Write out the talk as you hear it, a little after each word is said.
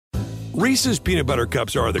Reese's peanut butter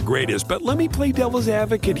cups are the greatest, but let me play devil's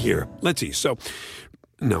advocate here. Let's see. So,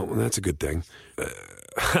 no, that's a good thing.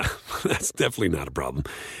 That's definitely not a problem.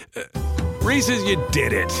 Reese's, you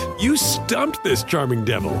did it. You stumped this charming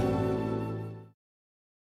devil.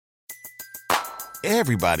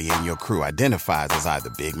 Everybody in your crew identifies as either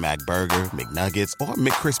Big Mac Burger, McNuggets, or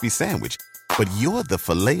McCrispy Sandwich. But you're the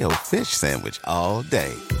Filet-O-Fish Sandwich all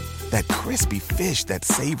day. That crispy fish, that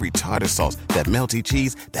savory tartar sauce, that melty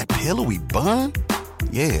cheese, that pillowy bun.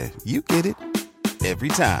 Yeah, you get it. Every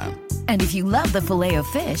time. And if you love the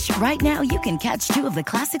Filet-O-Fish, right now you can catch two of the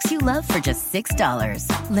classics you love for just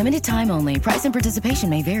 $6. Limited time only. Price and participation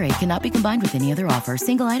may vary. Cannot be combined with any other offer.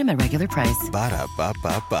 Single item at regular price.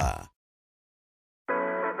 Ba-da-ba-ba-ba.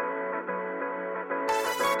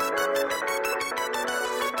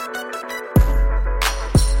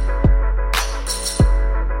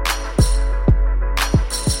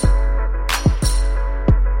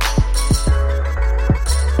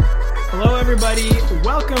 Hello, everybody.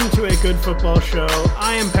 Welcome to A Good Football Show.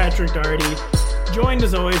 I am Patrick Daugherty, joined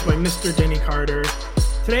as always by Mr. Denny Carter.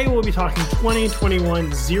 Today we'll be talking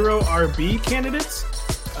 2021 Zero RB candidates.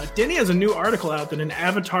 Denny has a new article out that an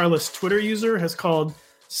avatarless Twitter user has called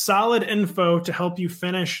 "Solid Info to Help You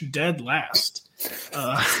Finish Dead Last."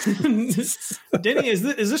 Denny, is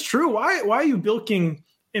this true? Why are you bilking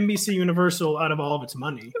NBC Universal out of all of its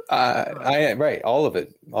money? Right, all of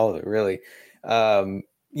it, really.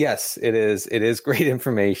 Yes, it is. It is great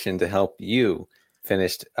information to help you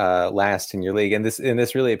finish last in your league, and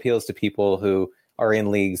this really appeals to people who are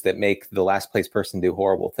in leagues that make the last place person do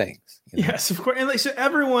horrible things. You know? Yes, of course. And so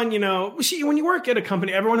everyone, when you work at a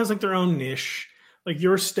company, everyone has their own niche. Like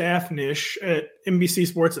your staff niche at NBC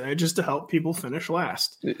Sports Edge is to help people finish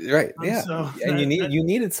last. Right. Yeah. And you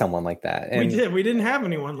needed someone like that. And we did. We didn't have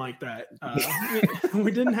anyone like that.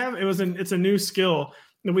 We didn't have. It's a new skill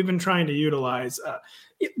that we've been trying to utilize.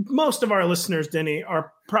 Most of our listeners, Denny,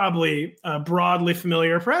 are probably broadly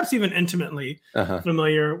familiar, perhaps even intimately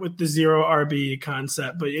familiar with the Zero RB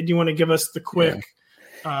concept. But do you want to give us the quick?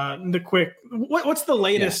 What's the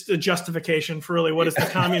latest justification for really what is the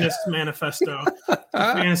Communist Manifesto of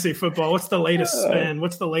fantasy football? What's the latest spin?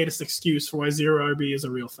 What's the latest excuse for why Zero RB is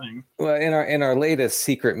a real thing? Well, in our latest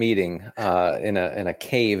secret meeting in a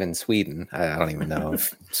cave in Sweden, I don't even know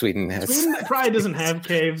if Sweden probably doesn't have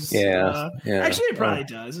caves. Actually, it probably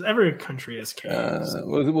does. Every country has caves.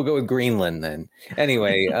 We'll go with Greenland then.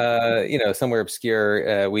 Anyway, somewhere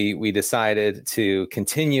obscure, we decided to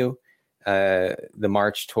continue the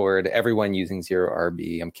march toward everyone using Zero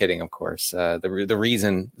RB. I'm kidding, of course. The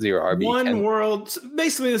reason Zero RB world.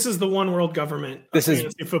 Basically, this is the one world government. Fantasy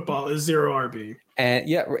football is Zero RB. And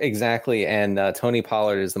yeah, exactly. And Tony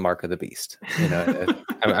Pollard is the mark of the beast.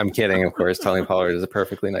 I'm kidding, of course. Tony Pollard is a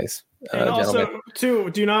perfectly nice and also, gentleman. Too,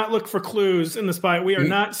 do not look for clues in the spy. We are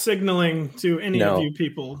not signaling to any of you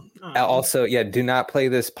people. Also, do not play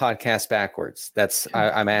this podcast backwards.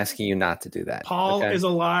 I'm asking you not to do that. Paul is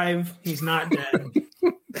alive. He's not dead.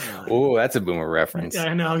 Oh, that's a boomer reference. Yeah,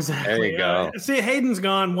 I know, exactly. There you go. See, Hayden's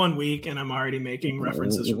gone 1 week, and I'm already making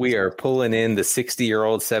references. We are pulling in the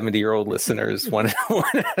 60-year-old, 70-year-old listeners one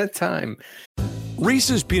at a time.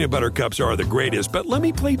 Reese's peanut butter cups are the greatest, but let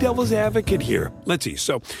me play devil's advocate here. Let's see.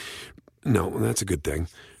 So, no, that's a good thing.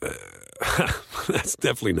 That's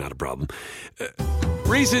definitely not a problem.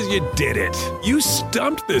 Reese's, you did it. You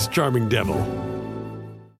stumped this charming devil.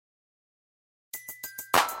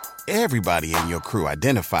 Everybody in your crew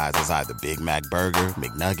identifies as either Big Mac Burger,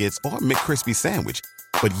 McNuggets, or McCrispy Sandwich.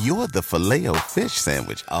 But you're the Filet-O-Fish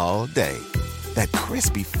Sandwich all day. That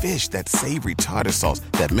crispy fish, that savory tartar sauce,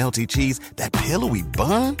 that melty cheese, that pillowy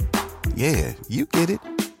bun. Yeah, you get it.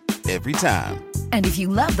 Every time. And if you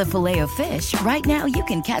love the Filet-O-Fish, right now you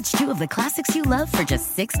can catch two of the classics you love for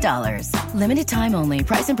just $6. Limited time only.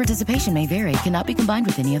 Price and participation may vary. Cannot be combined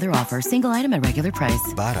with any other offer. Single item at regular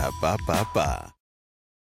price. Ba-da-ba-ba-ba.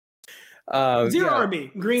 Zero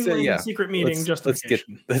RB, Greenland secret meeting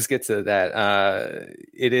justification. Let's get to that.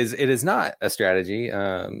 It is not a strategy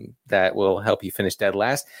that will help you finish dead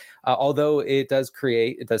last, although it does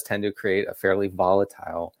tend to create a fairly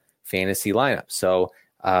volatile fantasy lineup. So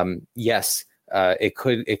yes, it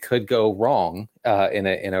could go wrong in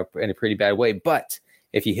a pretty bad way. But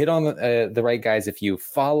if you hit on the right guys, if you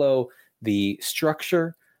follow the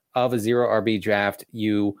structure of a Zero RB draft,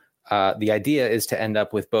 the idea is to end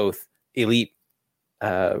up with both elite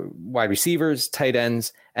wide receivers, tight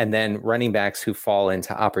ends, and then running backs who fall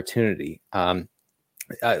into opportunity.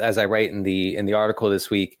 As I write in the article this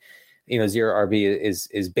week, Zero RB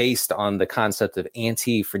is based on the concept of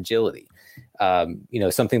anti-fragility.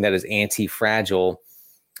 Something that is anti-fragile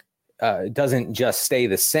doesn't just stay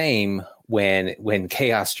the same when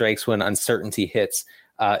chaos strikes, when uncertainty hits.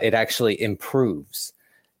 It actually improves.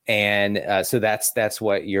 And so that's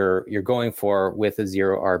what you're going for with a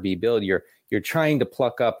 0 RB build. You're trying to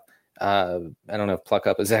pluck up. I don't know if pluck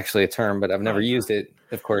up is actually a term, but I've never used it.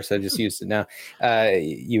 Of course, I just used it now.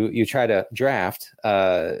 You try to draft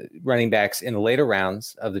running backs in the later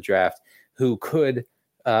rounds of the draft who could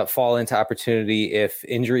fall into opportunity if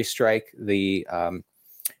injuries strike the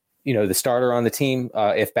starter on the team.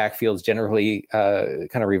 If backfields generally kind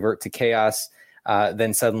of revert to chaos,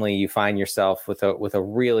 then suddenly you find yourself with a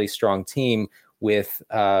really strong team with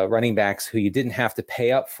running backs who you didn't have to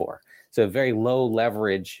pay up for. So very low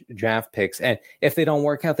leverage draft picks. And if they don't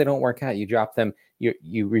work out, they don't work out. You drop them.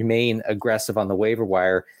 You remain aggressive on the waiver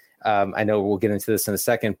wire. I know we'll get into this in a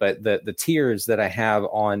second, but the tiers that I have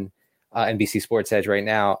on NBC Sports Edge right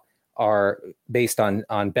now are based on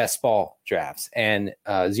best ball drafts, and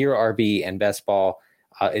 0 RB and best ball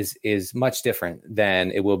is much different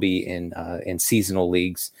than it will be in seasonal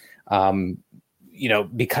leagues.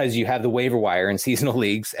 Because you have the waiver wire in seasonal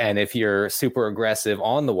leagues, and if you're super aggressive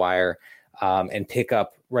on the wire and pick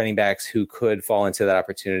up running backs who could fall into that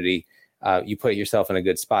opportunity, you put yourself in a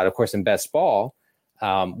good spot. Of course, in best ball,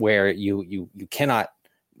 where you cannot,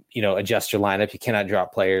 adjust your lineup, you cannot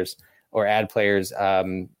drop players or add players,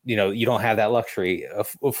 you don't have that luxury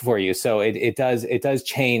for you. So it does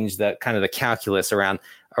change the kind of the calculus around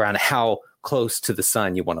how close to the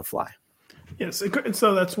sun you want to fly. Yes,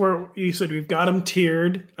 so that's where you said we've got them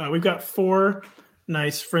tiered. We've got 4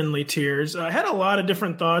 nice, friendly tiers. I had a lot of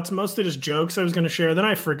different thoughts, mostly just jokes I was going to share. Then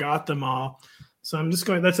I forgot them all. So I'm just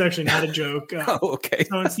going – that's actually not a joke. Okay.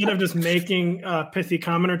 So instead of just making a pithy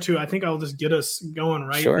comment or two, I think I'll just get us going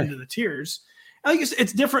right into the tiers. I think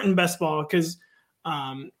it's different in best ball because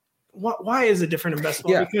why is it different in best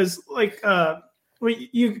ball? Yeah. Because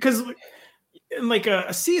in like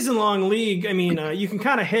a season-long league, I mean, you can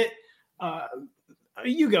kind of hit –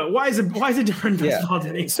 you go. Why is it different in best ball,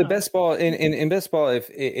 Denny? So best ball in best ball, if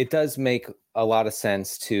it does make a lot of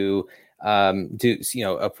sense to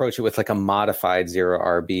approach it with like a modified 0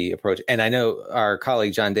 RB approach. And I know our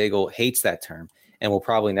colleague John Daigle hates that term and will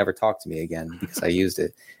probably never talk to me again because I used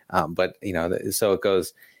it. But so it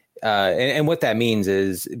goes. And what that means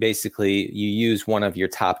is basically you use one of your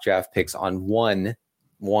top draft picks on one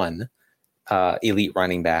elite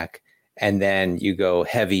running back. And then you go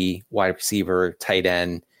heavy wide receiver, tight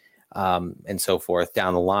end, and so forth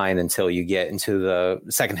down the line until you get into the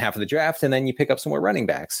second half of the draft. And then you pick up some more running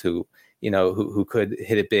backs who could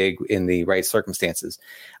hit it big in the right circumstances.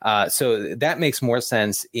 So that makes more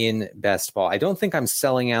sense in best ball. I don't think I'm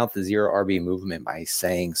selling out the 0 RB movement by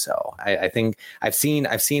saying so. I think I've seen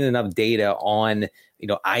enough data on,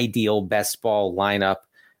 ideal best ball lineup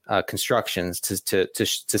constructions to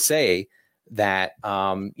say that,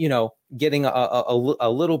 getting a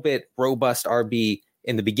little bit robust RB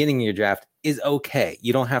in the beginning of your draft is okay.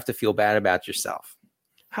 You don't have to feel bad about yourself.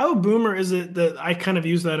 How boomer is it that I kind of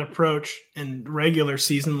use that approach in regular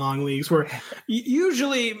season-long leagues where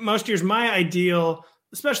usually most years my ideal,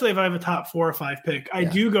 especially if I have a top 4 or 5 pick, I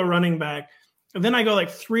do go running back. And then I go like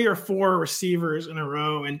 3 or 4 receivers in a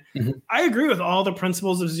row. And I agree with all the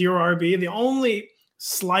principles of 0 RB. The only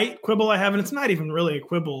slight quibble I have, and it's not even really a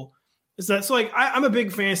quibble, is that I'm a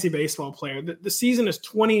big fantasy baseball player. The season is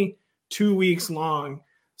 22 weeks long.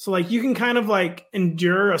 So you can kind of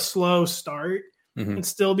endure a slow start and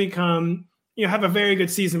still become, have a very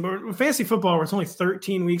good season. But with fantasy football, where it's only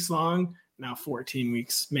 13 weeks long, now 14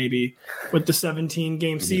 weeks maybe with the 17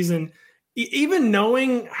 game season, even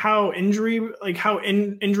knowing how injury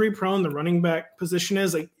prone the running back position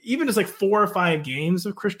is, even just 4 or 5 games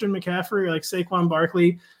of Christian McCaffrey or Saquon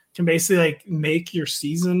Barkley can basically make your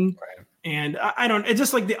season. Right. And it's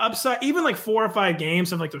just the upside, even 4 or 5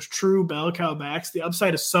 games of those true bell cow backs, the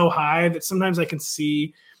upside is so high that sometimes I can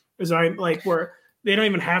see where they don't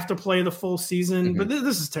even have to play the full season. But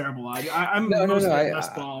this is terrible. I'm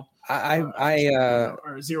best ball.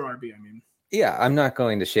 Or 0 RB. I mean, yeah, I'm not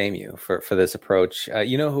going to shame you for this approach.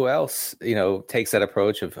 Who else takes that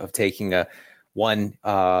approach of taking one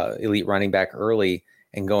elite running back early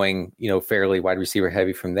and going, fairly wide receiver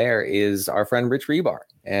heavy from there is our friend Rich Rebar,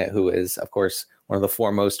 who is, of course, one of the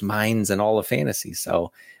foremost minds in all of fantasy.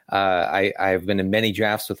 So I've been in many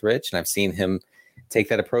drafts with Rich, and I've seen him take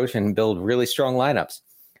that approach and build really strong lineups.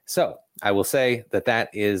 So I will say that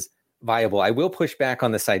is viable. I will push back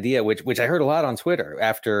on this idea, which I heard a lot on Twitter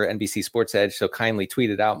after NBC Sports Edge so kindly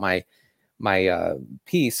tweeted out my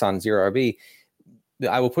piece on 0 RB.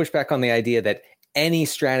 I will push back on the idea that any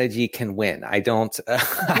strategy can win. I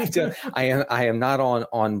am not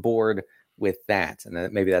on board with that? And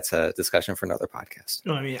then maybe that's a discussion for another podcast.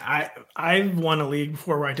 No, I mean, I've won a league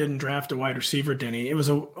before where I didn't draft a wide receiver, Denny. It was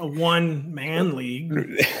a one-man league.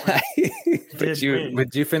 but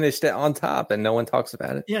you finished it on top, and no one talks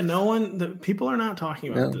about it. Yeah, the people are not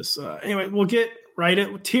talking about this. Anyway, we'll get right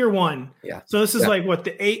at tier 1. Yeah. So this is like what,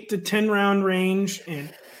 the 8 to 10 round range,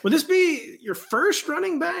 and would this be your first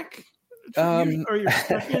running back? Or your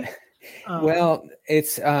second? Well,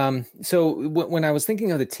 it's so when I was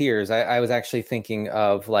thinking of the tiers, I was actually thinking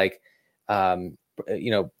of like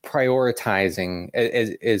prioritizing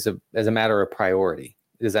as a matter of priority.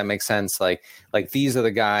 Does that make sense? Like these are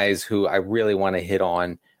the guys who I really want to hit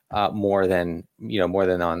on more than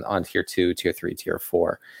on tier 2, tier 3, tier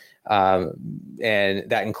 4. And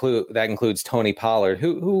that includes Tony Pollard,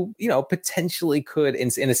 who potentially could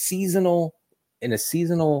in a seasonal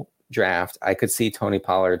draft, I could see Tony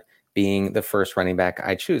Pollard being the first running back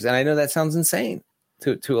I choose. And I know that sounds insane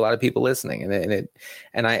to a lot of people listening,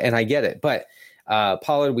 and I get it. But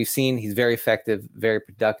Pollard, we've seen he's very effective, very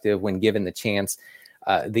productive when given the chance.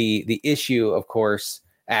 The issue, of course,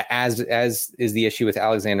 as is the issue with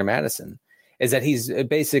Alexander Mattison, is that he's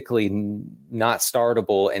basically not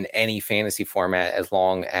startable in any fantasy format as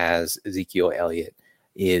long as Ezekiel Elliott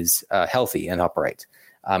is healthy and upright.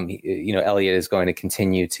 Elliott is going to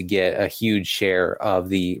continue to get a huge share of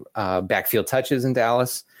the backfield touches in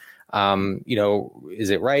Dallas. Is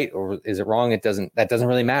it right or is it wrong? That doesn't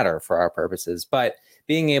really matter for our purposes, but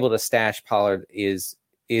being able to stash Pollard is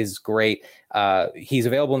great. He's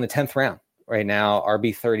available in the 10th round right now,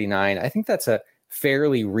 RB 39. I think that's a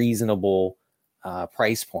fairly reasonable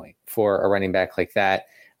price point for a running back like that.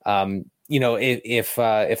 If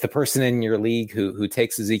the person in your league who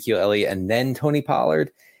takes Ezekiel Elliott and then Tony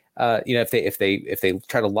Pollard, if they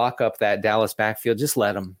try to lock up that Dallas backfield, just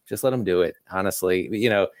let them do it. Honestly,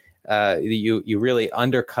 you really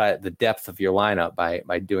undercut the depth of your lineup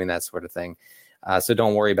by doing that sort of thing. So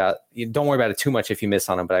don't worry about it too much if you miss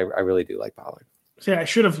on him. But I really do like Pollard. So yeah, I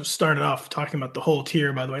should have started off talking about the whole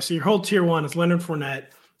tier, by the way. So your whole tier 1 is Leonard Fournette,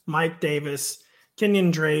 Mike Davis,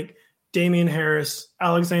 Kenyon Drake, Damien Harris,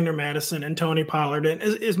 Alexander Mattison, and Tony Pollard. And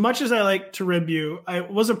as much as I like to rib you, I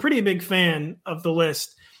was a pretty big fan of the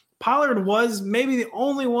list. Pollard was maybe the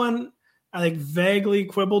only one I vaguely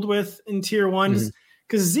quibbled with in tier 1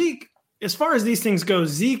 because Zeke, as far as these things go,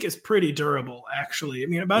 Zeke is pretty durable, actually. I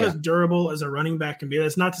mean, about as durable as a running back can be.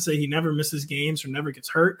 That's not to say he never misses games or never gets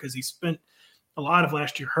hurt, because he spent a lot of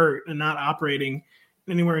last year hurt and not operating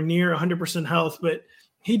anywhere near 100% health, but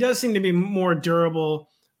he does seem to be more durable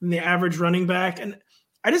than the average running back. And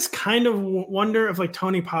I just kind of wonder if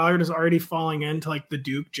Tony Pollard is already falling into the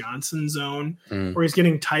Duke Johnson zone where he's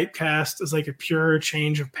getting typecast as a pure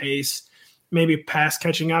change of pace, maybe pass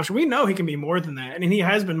catching option. We know he can be more than that. And he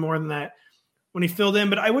has been more than that when he filled in,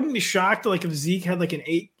 but I wouldn't be shocked if Zeke had an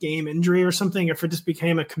 8-game injury or something, if it just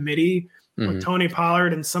became a committee with Tony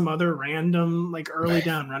Pollard and some other random early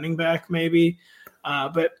down running back maybe.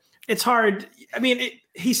 But it's hard. I mean,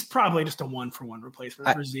 he's probably just a 1-for-1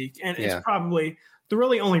 replacement for Zeke. And it's probably the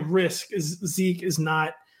really only risk is Zeke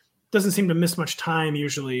doesn't seem to miss much time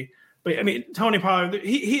usually. But I mean, Tony Pollard,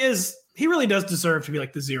 he really does deserve to be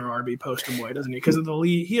the 0 RB poster boy, doesn't he? Because of the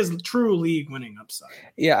league, he has true league winning upside.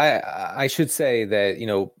 Yeah, I should say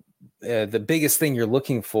that, the biggest thing you're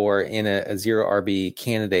looking for in a 0 RB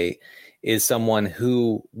candidate is someone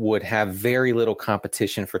who would have very little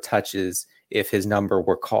competition for touches if his number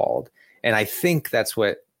were called. And I think that's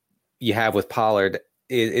what you have with Pollard.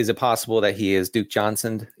 Is it possible that he is Duke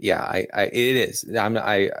Johnson? Yeah, it is.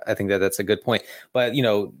 I think that's a good point. But,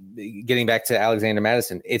 getting back to Alexander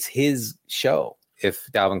Mattison, it's his show if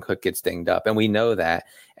Dalvin Cook gets dinged up. And we know that.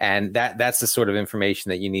 And that's the sort of information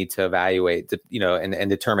that you need to evaluate, and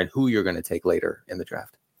determine who you're going to take later in the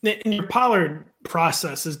draft. And your Pollard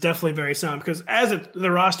process is definitely very sound, because as the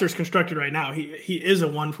roster is constructed right now, he is a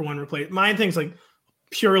 1-for-1 replacement. Mine thing's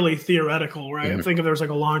purely theoretical, right? I think if there was a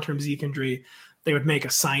long-term Zeke injury, they would make a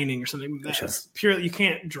signing or something. That's purely, you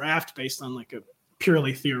can't draft based on a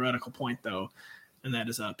purely theoretical point, though, and that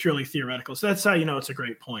is purely theoretical. So that's how it's a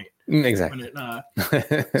great point. Exactly. So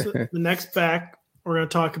the next back we're going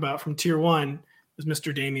to talk about from tier 1 is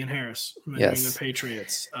Mr. Damien Harris from the New England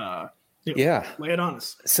Patriots. Lay it on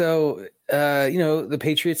us. So, the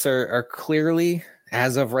Patriots are clearly,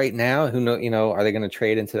 as of right now, are they going to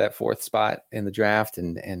trade into that 4th spot in the draft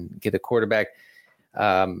and get a quarterback?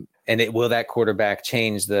 Will that quarterback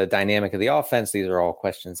change the dynamic of the offense? These are all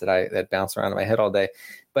questions that bounce around in my head all day.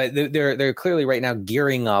 But they're clearly right now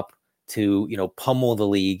gearing up to pummel the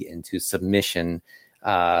league into submission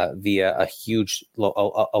via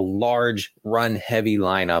a large run heavy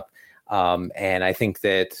lineup. And I think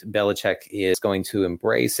that Belichick is going to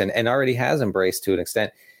embrace and already has embraced to an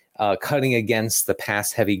extent, cutting against the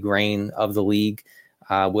pass heavy grain of the league.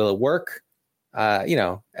 Will it work?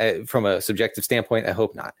 From a subjective standpoint, I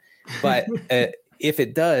hope not. But if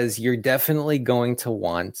it does, you're definitely going to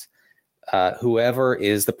want whoever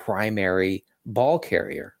is the primary ball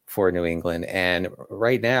carrier for New England. And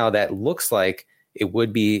right now that looks like it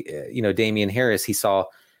would be, Damien Harris. He saw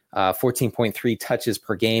 14.3 touches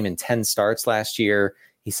per game in 10 starts last year.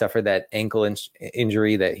 He suffered that ankle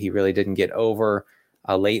injury that he really didn't get over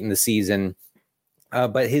late in the season.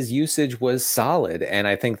 But his usage was solid. And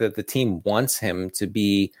I think that the team wants him to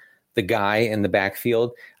be the guy in the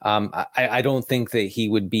backfield. I don't think that he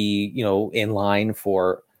would be, in line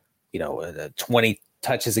for, 20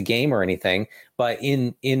 touches a game or anything. But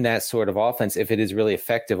in that sort of offense, if it is really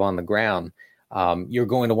effective on the ground, you're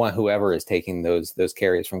going to want whoever is taking those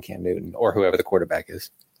carries from Cam Newton or whoever the quarterback is.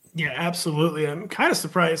 Yeah, absolutely. I'm kind of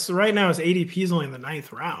surprised. So right now his ADP is only in the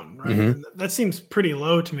 9th round, right? Mm-hmm. That seems pretty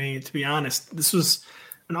low to me, to be honest. This was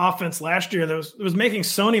an offense last year that was making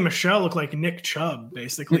Sony Michel look like Nick Chubb,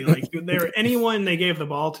 basically. Like anyone they gave the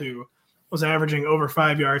ball to was averaging over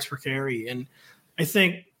 5 yards per carry. And I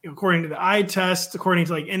think according to the eye test, according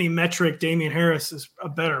to like any metric, Damien Harris is a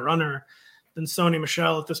better runner than Sony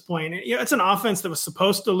Michel at this point. It's an offense that was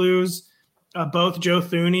supposed to lose both Joe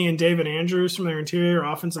Thuney and David Andrews from their interior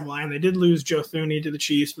offensive line. They did lose Joe Thuney to the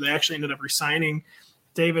Chiefs, but they actually ended up re-signing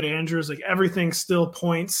David Andrews. Like everything still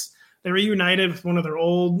points. They reunited with one of their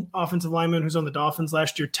old offensive linemen who's on the Dolphins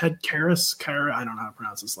last year, Ted Karras. I don't know how to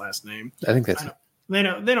pronounce his last name. I think that's They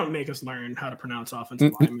don't make us learn how to pronounce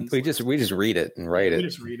offensive linemen. we just read it and write it. We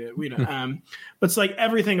just read it. We don't. But it's like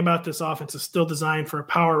everything about this offense is still designed for a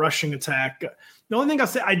power rushing attack. The only thing I'll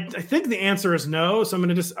say, I think the answer is no. So I'm going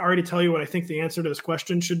to just already tell you what I think the answer to this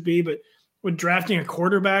question should be. But would drafting a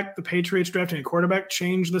quarterback, the Patriots drafting a quarterback,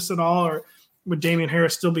 change this at all, or would Damien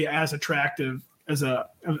Harris still be as attractive as a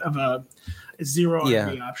zero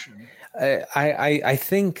RB option? I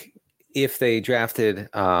think. If they drafted,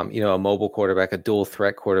 a mobile quarterback, a dual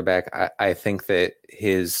threat quarterback, I think that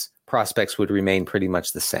his prospects would remain pretty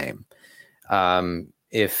much the same.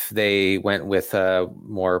 If they went with a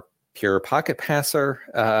more pure pocket passer,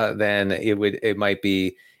 then it might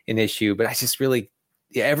be an issue. But I just really,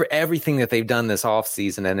 everything that they've done this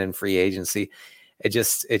offseason and in free agency, it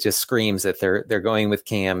just screams that they're going with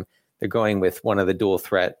Cam. They're going with one of the dual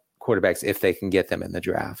threat quarterbacks if they can get them in the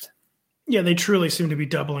draft. Yeah, they truly seem to be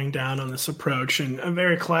doubling down on this approach, and a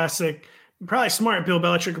very classic, probably smart Bill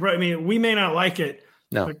Belichick. I mean, we may not like it,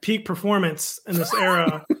 but peak performance in this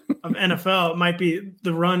era of NFL might be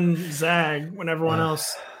the run zag when everyone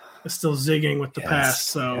else is still zigging with the pass.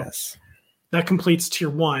 So that completes tier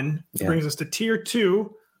 1. It brings us to tier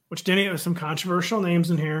 2, which Denny has some controversial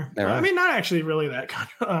names in here. I mean, not actually really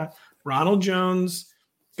that. Ronald Jones,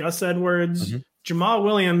 Gus Edwards, Jamal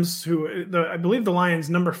Williams, who I believe the Lions'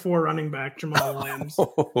 number 4 running back, Jamal Williams.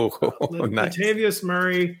 Nice. Latavius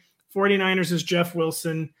Murray, 49ers is Jeff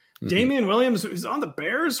Wilson. Damian Williams is on the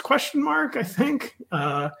Bears, ? I think.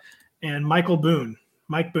 And Mike Boone.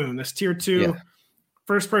 That's tier 2. Yeah.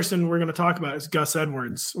 First person we're going to talk about is Gus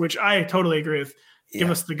Edwards, which I totally agree with. Give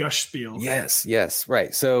us the Gus spiel. Yes.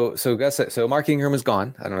 Right. So Mark Ingram is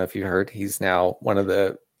gone. I don't know if you heard. He's now one of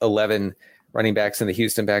the 11 running backs in the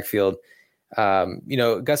Houston backfield.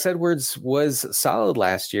 Gus Edwards was solid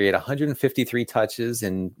last year. He had 153 touches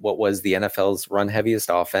in what was the NFL's run heaviest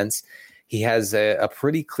offense. He has a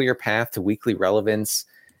pretty clear path to weekly relevance,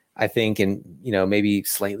 I think, in, maybe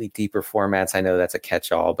slightly deeper formats. I know that's a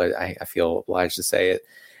catch-all, but I feel obliged to say it.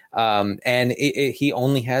 And he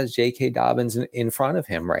only has J.K. Dobbins in front of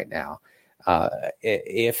him right now.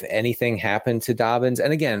 If anything happened to Dobbins,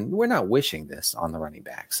 and again, we're not wishing this on the running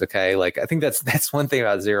backs. Okay. Like, I think that's one thing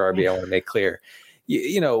about zero RB I want to make clear.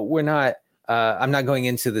 We're not, I'm not going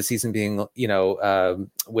into the season being,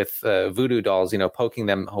 with voodoo dolls, poking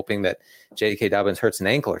them, hoping that J.K. Dobbins hurts an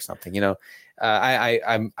ankle or something.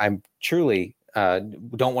 I'm truly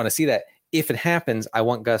don't want to see that. If it happens, I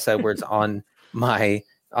want Gus Edwards on my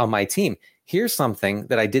team. Here's something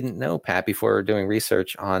that I didn't know, Pat, before doing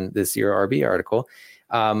research on this Zero RB article.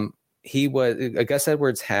 Gus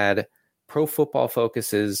Edwards had Pro Football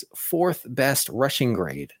Focus's 4th best rushing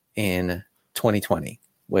grade in 2020,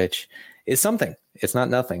 which is something. It's not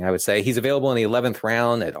nothing, I would say. He's available in the 11th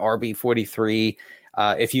round at RB 43.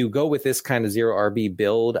 If you go with this kind of Zero RB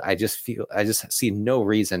build, I just see no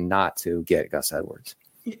reason not to get Gus Edwards.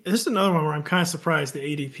 This is another one where I'm kind of surprised the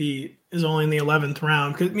ADP is only in the 11th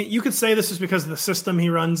round. Because you could say this is because of the system he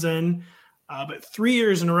runs in. But 3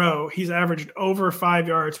 years in a row, he's averaged over 5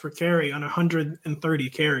 yards per carry on 130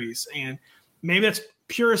 carries. And maybe that's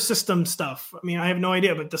pure system stuff. I mean, I have no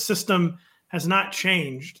idea, but the system has not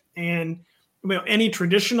changed. And any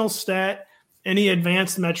traditional stat, any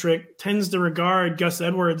advanced metric tends to regard Gus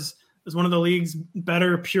Edwards as one of the league's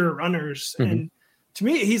better pure runners. Mm-hmm. And to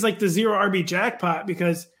me, he's like the zero RB jackpot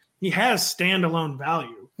because he has standalone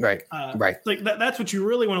value. Right. Like that's what you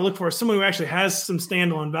really want to look for, someone who actually has some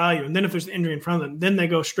standalone value. And then if there's an injury in front of them, then they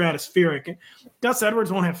go stratospheric. And Gus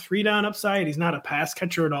Edwards won't have 3-down upside. He's not a pass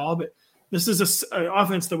catcher at all, but this is an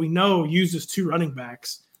offense that we know uses 2 running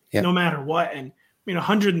backs no matter what. And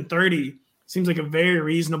 130 seems like a very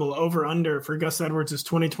reasonable over-under for Gus Edwards'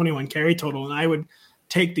 2021 carry total, and I would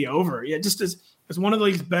take the over. Yeah, just as one of the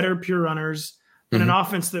league's better pure runners and an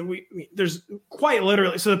offense that there's quite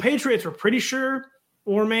literally. So the Patriots were pretty sure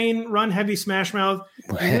Ormain run heavy smash mouth.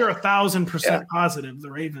 And we're 1,000% positive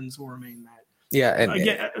the Ravens will remain that. Yeah, and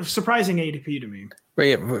again, surprising ADP to me.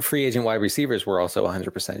 Right, yeah, free agent wide receivers were also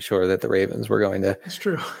 100% sure that the Ravens were going to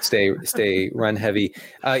stay run heavy.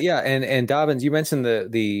 And Dobbins, you mentioned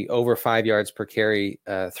the over 5 yards per carry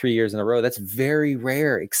 3 years in a row. That's very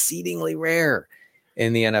rare, exceedingly rare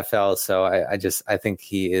in the NFL. So I think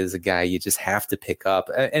he is a guy you just have to pick up.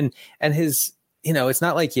 And his, it's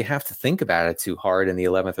not like you have to think about it too hard in the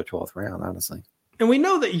 11th or 12th round, honestly. And we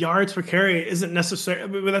know that yards per carry isn't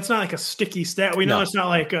necessarily, but that's not like a sticky stat. We know it's not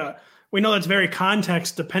like we know that's very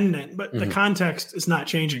context dependent, but the context is not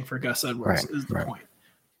changing for Gus Edwards is the point.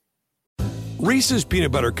 Reese's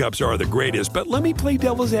peanut butter cups are the greatest, but let me play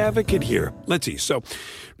devil's advocate here. Let's see. So,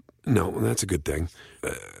 no, that's a good thing.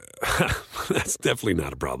 That's definitely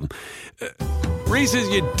not a problem. Reese's,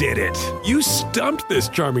 you did it. You stumped this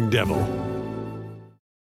charming devil.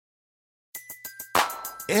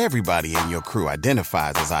 Everybody in your crew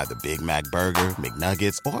identifies as either Big Mac Burger,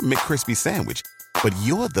 McNuggets, or McCrispy Sandwich. But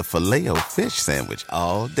you're the Filet-O-Fish Sandwich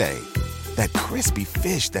all day. That crispy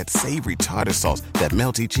fish, that savory tartar sauce, that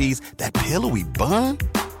melty cheese, that pillowy bun.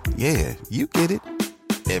 Yeah, you get it.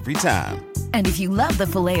 Every time. And if you love the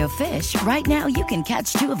Filet-O-Fish, right now you can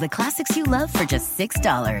catch 2 of the classics you love for just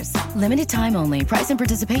 $6. Limited time only. Price and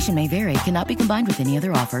participation may vary. Cannot be combined with any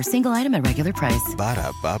other offer. Single item at regular price.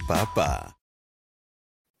 Ba-da-ba-ba-ba.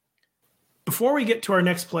 Before we get to our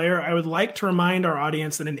next player, I would like to remind our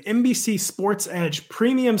audience that an NBC Sports Edge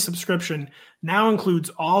premium subscription now includes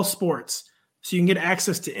all sports. So you can get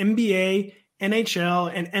access to NBA,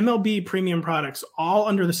 NHL, and MLB premium products all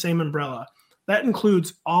under the same umbrella. That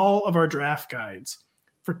includes all of our draft guides.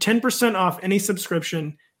 For 10% off any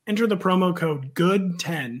subscription, enter the promo code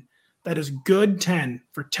GOOD10. That is GOOD10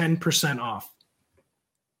 for 10% off.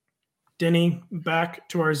 Denny, back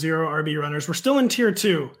to our zero RB runners. We're still in tier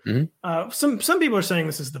 2. Mm-hmm. Some people are saying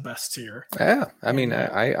this is the best tier. Yeah, I mean,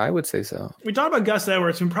 I would say so. We talked about Gus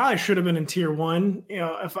Edwards, who probably should have been in tier 1.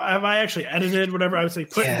 If I actually edited whatever, I would say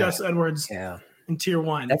put Gus Edwards in tier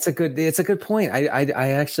 1. It's a good point.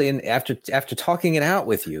 I actually, and after talking it out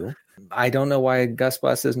with you, I don't know why Gus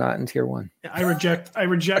Bus is not in tier 1. I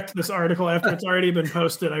reject this article after it's already been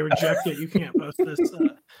posted. I reject it. You can't post this.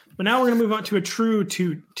 But now we're going to move on to a true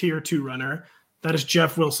tier 2 runner. That is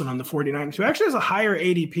Jeff Wilson on the 49ers, who actually has a higher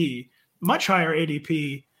ADP, much higher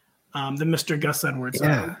ADP than Mr. Gus Edwards.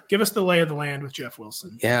 Yeah. Give us the lay of the land with Jeff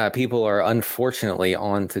Wilson. Yeah, people are unfortunately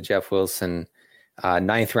on to Jeff Wilson.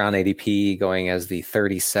 9th round ADP going as the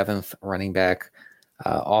 37th running back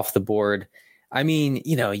off the board. I mean,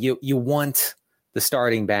 you want the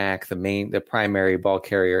starting back, the primary ball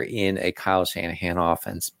carrier in a Kyle Shanahan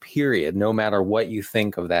offense, period, no matter what you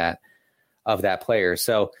think of that player.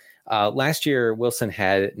 So last year, Wilson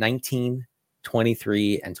had 19,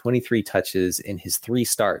 23, and 23 touches in his 3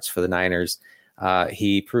 starts for the Niners.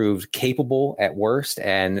 He proved capable at worst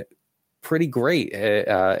and pretty great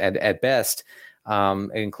at best,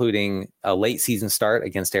 including a late season start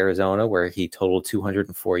against Arizona where he totaled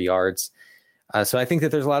 204 yards. So I think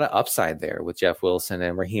that there's a lot of upside there with Jeff Wilson,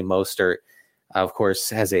 and Raheem Mostert, of course,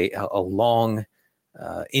 has a long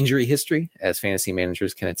injury history, as fantasy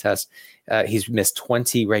managers can attest. He's missed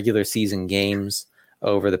 20 regular season games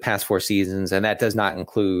over the past 4 seasons, and that does not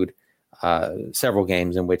include several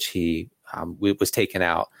games in which he was taken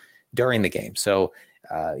out during the game. So,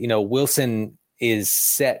 Wilson is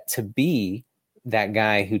set to be that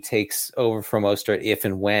guy who takes over from Mostert if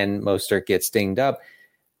and when Mostert gets dinged up.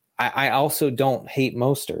 I also don't hate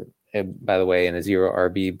Mostert, by the way, in a zero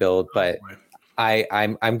RB build, but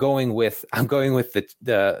I'm going with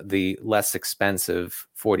the less expensive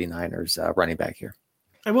 49ers running back here.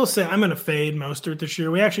 I will say I'm going to fade Mostert this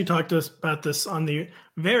year. We actually talked to us about this on the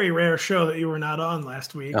very rare show that you were not on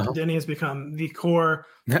last week. Uh-huh. Denny has become the core.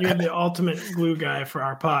 You're the ultimate glue guy for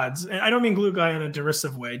our pods. And I don't mean glue guy in a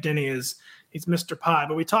derisive way. Denny he's Mr. Pod.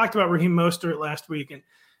 But we talked about Raheem Mostert last week. And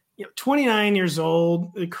 29 years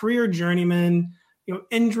old, a career journeyman,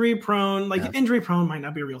 injury prone. Injury prone might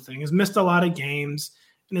not be a real thing. He's missed a lot of games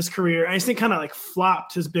in his career. I just think kind of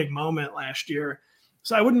flopped his big moment last year.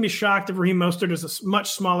 So I wouldn't be shocked if Raheem Mostert is a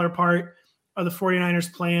much smaller part of the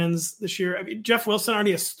 49ers plans this year. I mean, Jeff Wilson already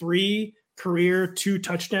has 3 career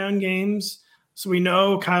 2-touchdown games. So we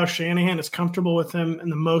know Kyle Shanahan is comfortable with him in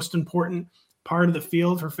the most important part of the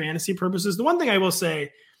field for fantasy purposes. The one thing I will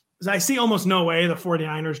say is I see almost no way the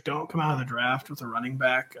 49ers don't come out of the draft with a running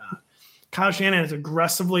back. Kyle Shanahan has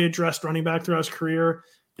aggressively addressed running back throughout his career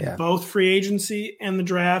in both free agency and the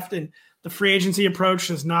draft. And the free agency approach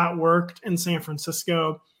has not worked in San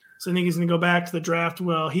Francisco. So I think he's going to go back to the draft.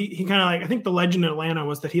 Well, he kind of I think the legend in Atlanta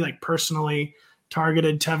was that he personally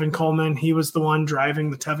targeted Tevin Coleman. He was the one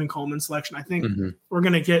driving the Tevin Coleman selection. I think we're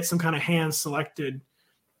going to get some kind of hand-selected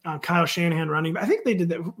Kyle Shanahan running. I think they did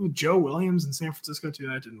that with Joe Williams in San Francisco too.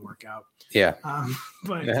 That didn't work out. Yeah.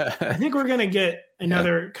 But I think we're going to get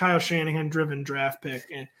another Kyle Shanahan-driven draft pick.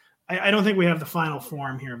 And I don't think we have the final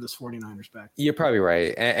form here of this 49ers back. You're probably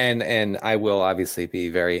right. And I will obviously be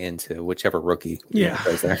very into whichever rookie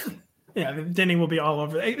goes there. Yeah, Denny will be all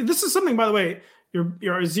over. This is something, by the way,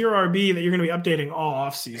 your zero RB that you're going to be updating all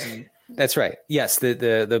offseason. That's right. Yes,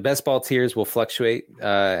 the best ball tiers will fluctuate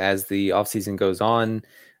as the offseason goes on.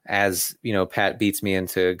 As Pat beats me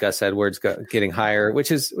into Gus Edwards getting higher, which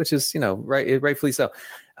is rightfully so.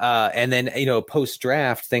 And then post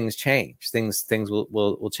draft things change. Things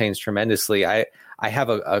will change tremendously. I have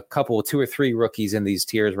a couple, 2 or 3 rookies in these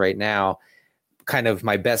tiers right now. Kind of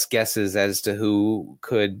my best guesses as to who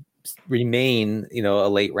could remain a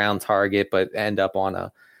late round target, but end up on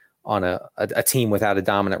a team without a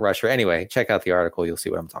dominant rusher. Anyway, check out the article. You'll see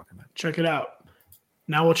what I'm talking about. Check it out.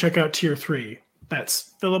 Now we'll check out tier 3.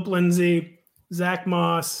 That's Phillip Lindsay, Zach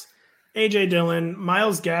Moss, AJ Dillon,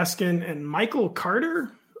 Myles Gaskin, and Michael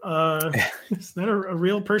Carter. Is that a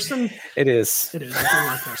real person? It is. It is. It's a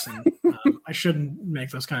real person. I shouldn't make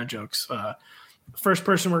those kind of jokes. First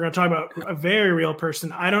person we're going to talk about, a very real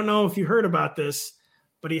person. I don't know if you heard about this,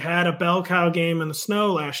 but he had a bell cow game in the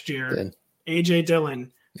snow last year. AJ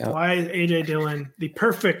Dillon. Yep. Why is AJ Dillon the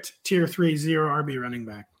perfect tier 3 zero RB running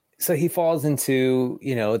back? So he falls into,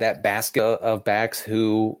 that basket of backs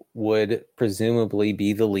who would presumably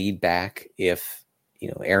be the lead back if,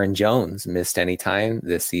 Aaron Jones missed any time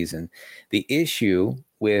this season. The issue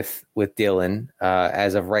with Dillon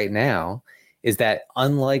as of right now is that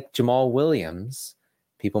unlike Jamal Williams,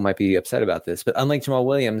 people might be upset about this, but unlike Jamal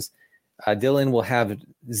Williams, Dillon will have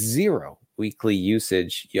 0 weekly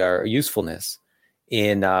usage or usefulness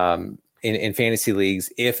in fantasy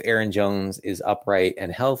leagues if Aaron Jones is upright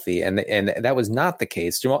and healthy, and that was not the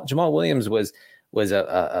case. Jamal Williams was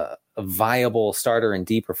a viable starter in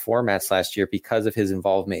deeper formats last year because of his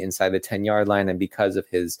involvement inside the 10-yard line and because of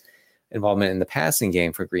his involvement in the passing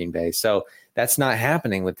game for Green Bay. So that's not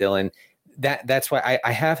happening with Dillon. That's why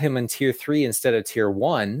I have him in tier 3 instead of tier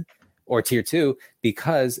 1 or tier 2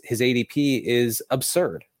 because his ADP is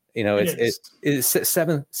absurd. It's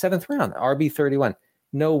seventh round, RB 31.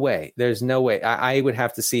 No way. There's no way. I would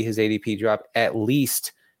have to see his ADP drop at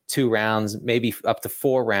least 2 rounds, maybe up to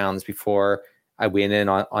 4 rounds before I win in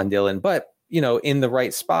on Dillon. But, in the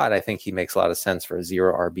right spot, I think he makes a lot of sense for a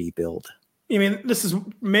 0 RB build. I mean, this is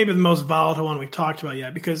maybe the most volatile one we've talked about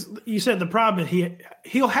yet because you said the problem is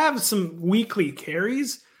he'll have some weekly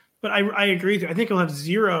carries, but I agree with you. I think he'll have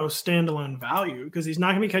 0 standalone value because he's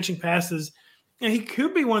not going to be catching passes. And he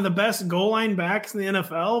could be one of the best goal line backs in the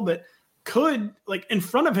NFL, but in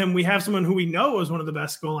front of him, we have someone who we know is one of the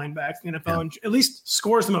best goal line backs in the NFL and at least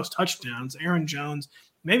scores the most touchdowns. Aaron Jones,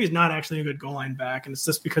 maybe he's not actually a good goal line back, and it's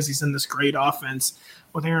just because he's in this great offense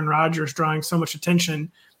with Aaron Rodgers drawing so much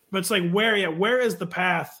attention. But it's where is the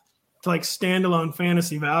path to standalone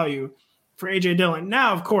fantasy value for AJ Dillon?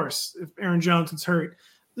 Now, of course, if Aaron Jones gets hurt,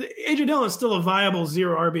 AJ Dillon is still a viable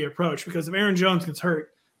 0 RB approach because if Aaron Jones gets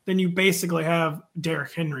hurt, then you basically have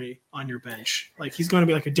Derrick Henry on your bench. He's going to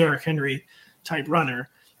be like a Derrick Henry type runner.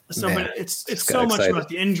 So, but it's so much about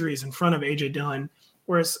the injuries in front of AJ Dillon,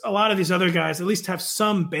 whereas a lot of these other guys at least have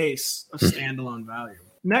some base of standalone value.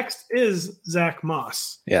 Next is Zach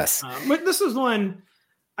Moss. Yes. But this is one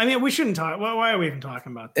I mean, we shouldn't talk. Why are we even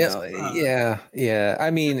talking about this? Yeah. I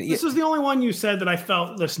mean, this was the only one you said that I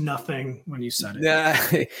felt there's nothing when you said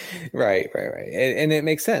it. Right. And it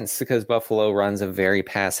makes sense because Buffalo runs a very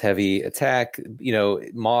pass-heavy attack.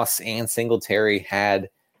 Moss and Singletary had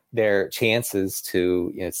their chances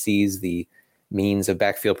to seize the means of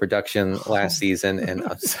backfield production last season, and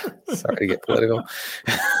I'm sorry to get political,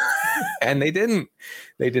 and they didn't.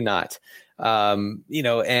 They did not.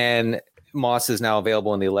 And Moss is now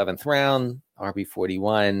available in the 11th round,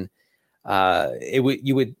 RB41.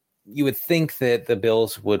 You would think that the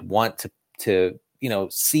Bills would want to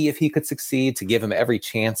see if he could succeed, to give him every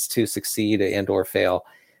chance to succeed and or fail.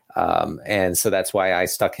 And so that's why I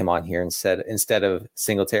stuck him on here instead of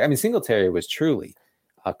Singletary. I mean, Singletary was truly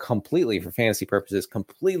completely, for fantasy purposes,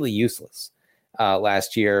 completely useless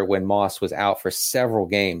last year when Moss was out for several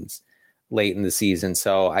games late in the season.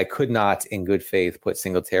 So I could not, in good faith, put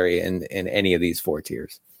Singletary in any of these 4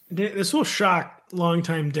 tiers. This will shock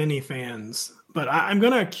longtime Denny fans, but I'm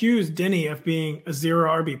going to accuse Denny of being a 0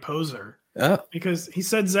 RB poser because he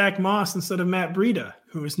said Zack Moss instead of Matt Breida,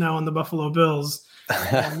 who is now on the Buffalo Bills.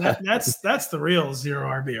 And that's the real 0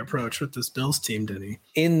 RB approach with this Bills team, Denny.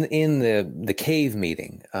 In the cave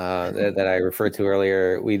meeting that I referred to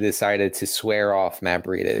earlier, we decided to swear off Matt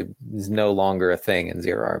Breida. It is no longer a thing in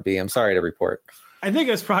 0 RB. I'm sorry to report. I think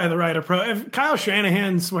it's probably the right approach. If Kyle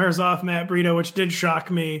Shanahan swears off Matt Breida, which did shock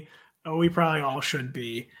me, we probably all should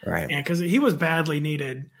be. Right. And because he was badly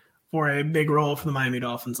needed for a big role for the Miami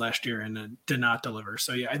Dolphins last year and did not deliver.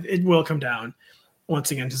 So, yeah, it will come down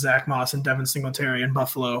once again to Zack Moss and Devin Singletary in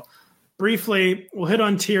Buffalo. Briefly, we'll hit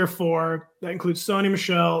on tier 4. That includes Sony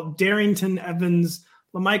Michel, Darrynton Evans,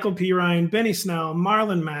 LaMichael Pirine, Benny Snell,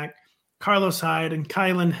 Marlon Mack, Carlos Hyde, and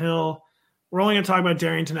Kylan Hill. We're only going to talk about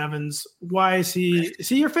Darrynton Evans. Why is he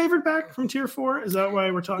your favorite back from tier 4? Is that why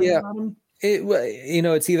we're talking about him?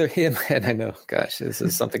 It's either him, and I know, gosh, this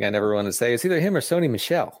is something I never want to say. It's either him or Sony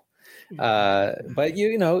Michel. But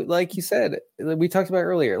like you said, we talked about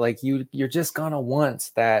earlier, like you're just gonna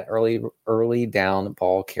want that early down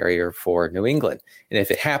ball carrier for New England. And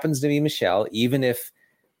if it happens to be Michel, even if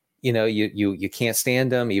you can't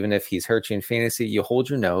stand him, even if he's hurt you in fantasy, you hold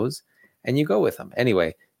your nose and you go with him.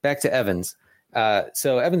 Anyway, back to Evans.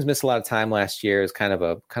 So Evans missed a lot of time last year. It was kind of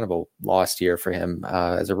a lost year for him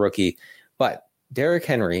as a rookie. But Derrick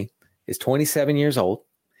Henry is 27 years old.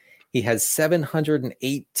 He has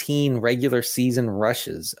 718 regular season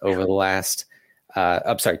rushes over the last,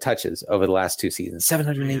 touches over the last 2 seasons.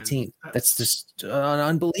 718. That's just an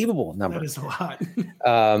unbelievable number. That is a lot.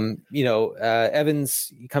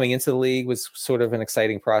 Evans coming into the league was sort of an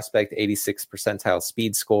exciting prospect. 86th percentile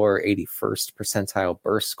speed score, 81st percentile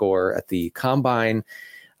burst score at the combine.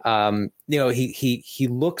 He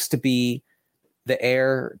looks to be the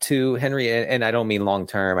heir to Henry, and I don't mean long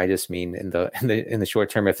term. I just mean in the short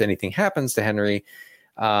term. If anything happens to Henry,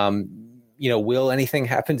 will anything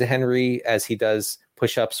happen to Henry as he does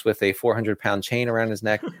push-ups with a 400-pound chain around his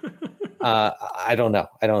neck? I don't know.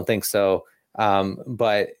 I don't think so.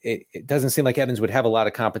 But it doesn't seem like Evans would have a lot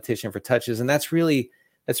of competition for touches, and that's really.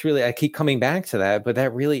 I keep coming back to that, but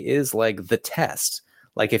that really is like the test.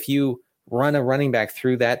 Like if you run a running back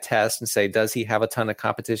through that test and say, does he have a ton of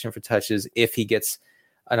competition for touches if he gets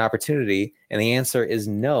an opportunity? And the answer is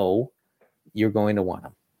no, you're going to want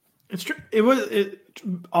him. It's true. It was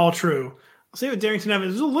all true. I'll say with Darrynton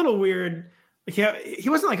Evans, it was a little weird. Like he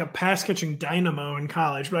wasn't like a pass catching dynamo in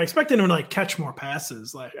college, but I expected him to like catch more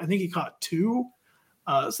passes. Like I think he caught 2.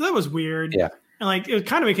 So that was weird. Yeah. And like it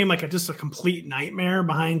kind of became like just a complete nightmare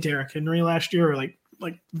behind Derrick Henry last year. Like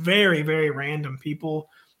very, very random people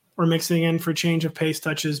were mixing in for change of pace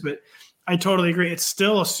touches, but I totally agree. It's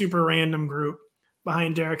still a super random group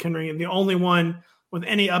behind Derrick Henry. And the only one with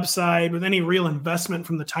any upside, with any real investment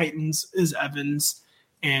from the Titans is Evans.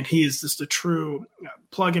 And he is just a true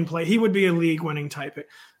plug and play. He would be a league winning type.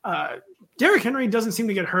 Derrick Henry doesn't seem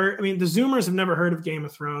to get hurt. I mean, the Zoomers have never heard of Game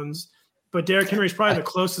of Thrones, but Derrick Henry is probably the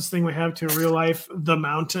closest thing we have to real life, The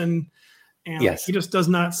Mountain. And yes, he just does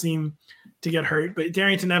not seem to get hurt. But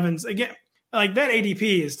Darrynton Evans, again, like that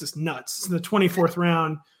ADP is just nuts. It's the 24th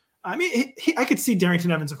round. I mean, I could see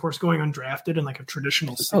Darrynton Evans, of course, going undrafted in like a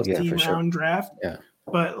traditional 16-round draft. Yeah.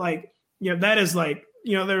 But like, that is like,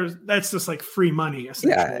 that's just like free money.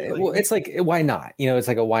 Essentially. Yeah. Well, it's like, why not? It's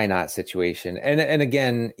like a why not situation. And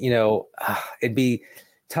again, it'd be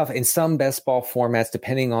tough in some best ball formats,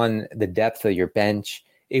 depending on the depth of your bench.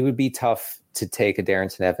 It would be tough to take a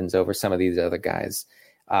Darrynton Evans over some of these other guys,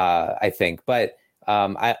 I think. But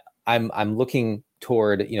I'm looking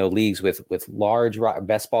toward leagues with large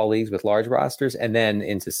best ball leagues with large rosters, and then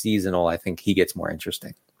into seasonal. I think he gets more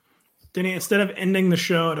interesting. Denny, instead of ending the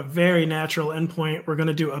show at a very natural endpoint, we're going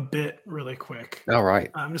to do a bit really quick. All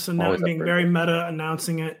right. Just being very meta,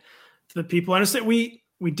 announcing it to the people. I understand we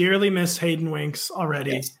dearly miss Hayden Winks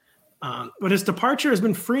already, Yes. but his departure has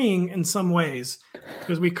been freeing in some ways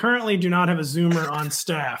because we currently do not have a Zoomer on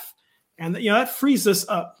staff. And that frees us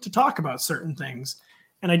up to talk about certain things.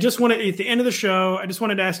 And I just wanted, at the end of the show, I just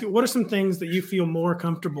wanted to ask you, what are some things that you feel more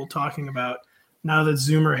comfortable talking about now that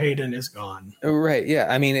Zoomer Hayden is gone? Right. Yeah.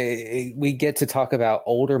 I mean, we get to talk about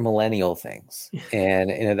older millennial things,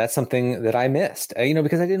 and that's something that I missed.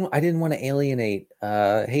 Because I didn't want to alienate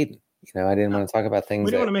Hayden. I didn't want to talk about things.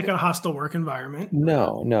 We don't want to make it a hostile work environment.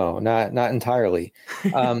 No, not entirely.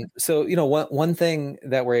 So one thing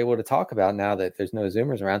that we're able to talk about now that there's no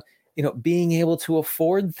Zoomers around, being able to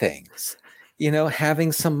afford things,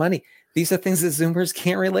 having some money. These are things that Zoomers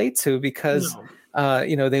can't relate to because. No.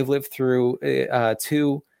 They've lived through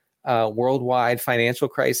two worldwide financial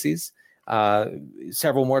crises,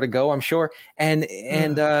 several more to go, I'm sure. And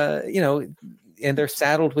they're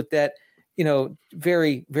saddled with that,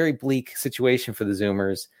 very, very bleak situation for the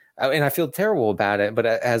Zoomers. And I feel terrible about it. But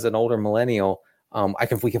as an older millennial,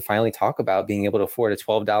 we can finally talk about being able to afford a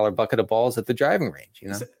 $12 bucket of balls at the driving range.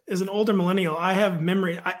 As an older millennial, I have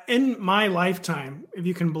memory in my lifetime, if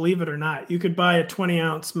you can believe it or not, you could buy a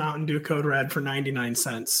 20-ounce Mountain Dew Code Red for 99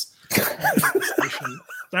 cents.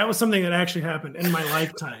 That was something that actually happened in my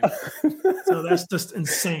lifetime. So that's just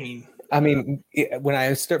insane. I mean, when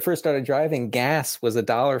I first started driving, gas was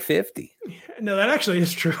 $1.50. No, that actually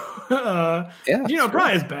is true. Probably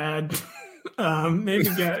is bad. Maybe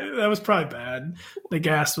that was probably bad. The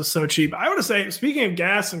gas was so cheap. I would say, speaking of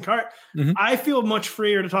gas and car, I feel much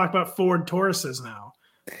freer to talk about Ford Tauruses now.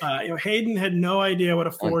 Hayden had no idea what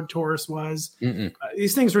a Ford Taurus was.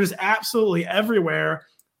 These things were just absolutely everywhere.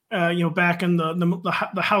 Back in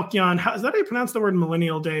the Halcyon, is that how you pronounce the word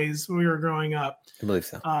millennial days when we were growing up? I believe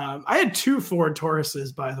so. I had two Ford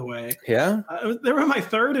Tauruses, by the way. Yeah, they were my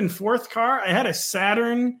third and fourth car. I had a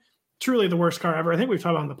Saturn. Truly the worst car ever. I think we've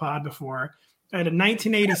talked about on the pod before. I had a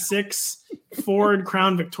 1986 Ford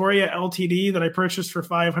Crown Victoria LTD that I purchased for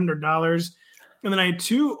 $500. And then I had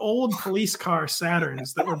two old police car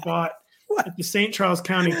Saturns that were bought at the St. Charles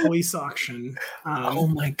County Police Auction. Oh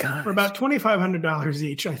my God. For about $2,500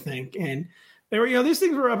 each, I think. And they were, these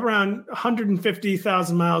things were up around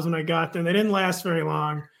 150,000 miles when I got them. They didn't last very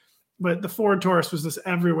long, but the Ford Taurus was just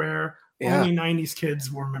everywhere. Yeah. Only 90s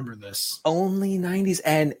kids will remember this. Only 90s.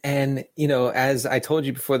 And as I told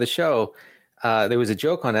you before the show, there was a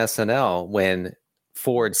joke on SNL when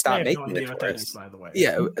Ford stopped making the Taurus. By the way.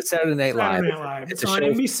 Yeah, Saturday Night Live. It's on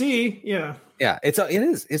NBC. Yeah. Yeah, it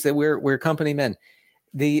is. It's that we're company men.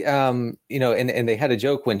 The and they had a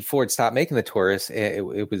joke when Ford stopped making the Taurus.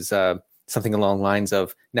 It was something along the lines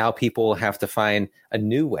of, now people have to find a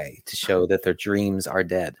new way to show that their dreams are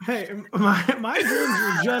dead. Hey, my dreams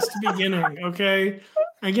are just beginning, okay?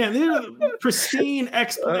 Again, these are pristine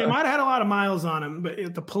they might have had a lot of miles on them, but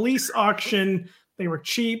at the police auction, they were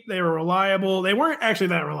cheap, they were reliable. They weren't actually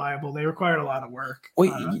that reliable. They required a lot of work.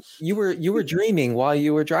 Wait, you were dreaming while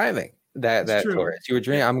you were driving that Taurus. You were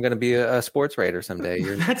dreaming, I'm going to be a sports writer someday.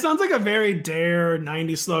 That sounds like a very Dare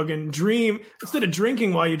 90s slogan. Dream. Instead of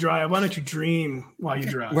drinking while you drive, why don't you dream while you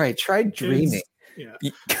drive? Right. Try dreaming. Yeah.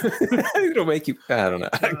 It'll make you, I don't know.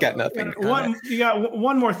 I got nothing. You got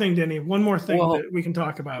one more thing, Denny. One more thing that we can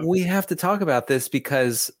talk about. We have to talk about this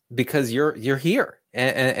because you're here.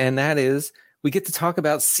 And that is, we get to talk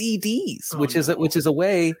about CDs, which is a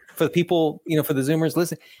way for the people, for the Zoomers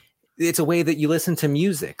listening. It's a way that you listen to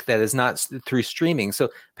music that is not through streaming. So,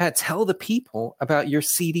 Pat, tell the people about your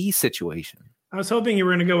CD situation. I was hoping you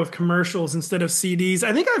were going to go with commercials instead of CDs.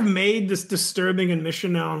 I think I've made this disturbing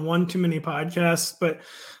admission now on one too many podcasts, but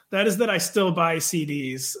that is that I still buy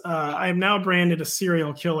CDs. I am now branded a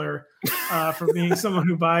serial killer for being someone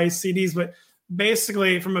who buys CDs. But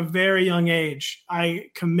basically, from a very young age, I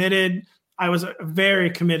was a very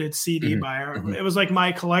committed CD buyer. Mm-hmm. It was like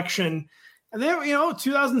my collection. And then,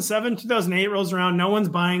 2007, 2008 rolls around. No one's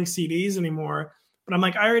buying CDs anymore. But I'm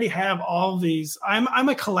like, I already have all these. I'm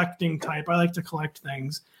a collecting type. I like to collect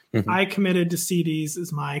things. Mm-hmm. I committed to CDs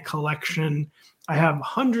as my collection. I have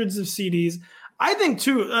hundreds of CDs. I think,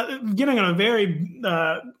 too, getting on a very,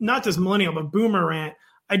 not just millennial, but boomer rant,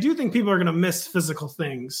 I do think people are going to miss physical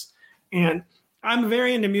things. And I'm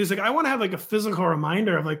very into music. I want to have like a physical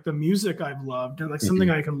reminder of like the music I've loved and like something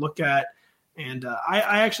I can look at. And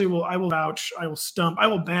I will vouch, I will stump, I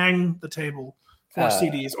will bang the table for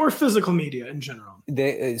CDs or physical media in general.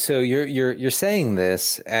 So you're saying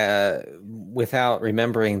this without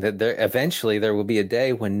remembering that eventually there will be a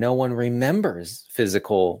day when no one remembers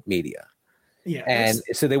physical media. Yeah, and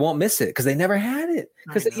so they won't miss it because they never had it.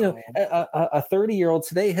 Because a 30-year-old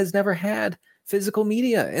today has never had physical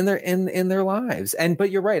media in their lives.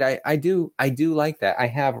 But you're right. I do like that. I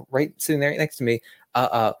have right sitting there next to me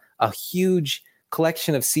a huge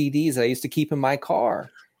collection of CDs that I used to keep in my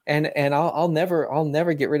car, and I'll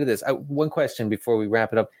never get rid of this. One question before we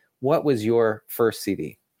wrap it up: what was your first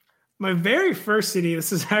CD? My very first CD,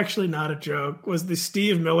 this is actually not a joke, was the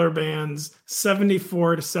Steve Miller Band's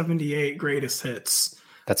 74 to 78 greatest hits.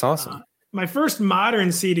 That's awesome. My first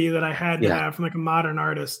modern CD that I had to have from like a modern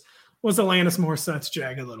artist was Alanis Morissette's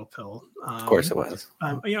Jagged Little Pill. Of course it was.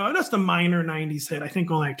 That's a minor 90s hit. I think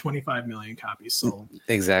only like 25 million copies sold.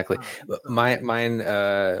 Exactly. Mine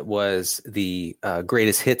was the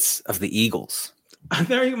greatest hits of the Eagles.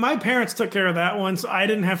 My parents took care of that one, so I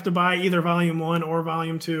didn't have to buy either Volume 1 or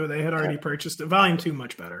Volume 2. They had already purchased it. Volume 2,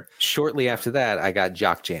 much better. Shortly after that, I got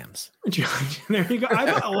Jock Jams. There you go.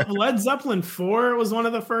 I bought Led Zeppelin 4 was one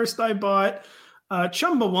of the first I bought.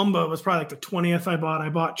 Chumbawamba was probably like the 20th I bought. I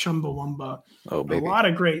bought Chumbawamba. Oh, baby. A lot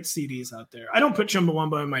of great CDs out there. I don't put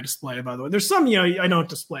Chumbawamba in my display, by the way. There's some, I don't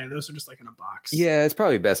display. Those are just like in a box. Yeah, it's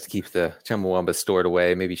probably best to keep the Chumbawamba stored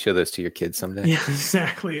away. Maybe show those to your kids someday. Yeah,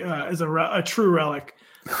 exactly. As a true relic.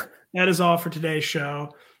 That is all for today's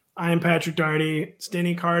show. I am Patrick Daugherty. It's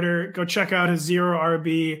Denny Carter. Go check out his Zero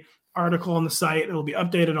RB article on the site. It will be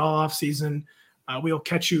updated all off season. We'll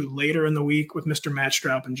catch you later in the week with Mr. Matt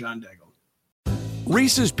Straub and John Daigle.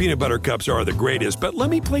 Reese's peanut butter cups are the greatest, but let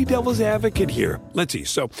me play devil's advocate here. Let's see.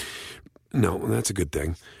 So, no, that's a good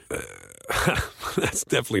thing. That's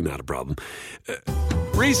definitely not a problem.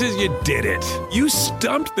 Reese's, you did it. You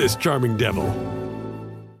stumped this charming devil.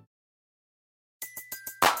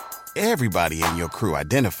 Everybody in your crew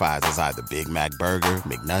identifies as either Big Mac Burger,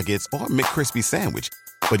 McNuggets, or McCrispy Sandwich.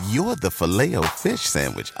 But you're the Filet-O-Fish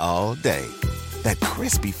Sandwich all day. That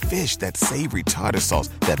crispy fish, that savory tartar sauce,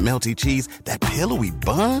 that melty cheese, that pillowy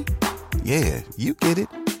bun. Yeah, you get it.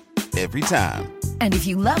 Every time. And if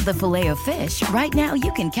you love the Filet-O-Fish, right now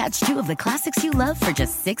you can catch 2 of the classics you love for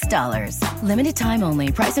just $6. Limited time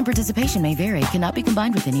only. Price and participation may vary. Cannot be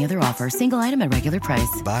combined with any other offer. Single item at regular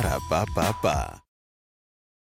price. Ba-da-ba-ba-ba.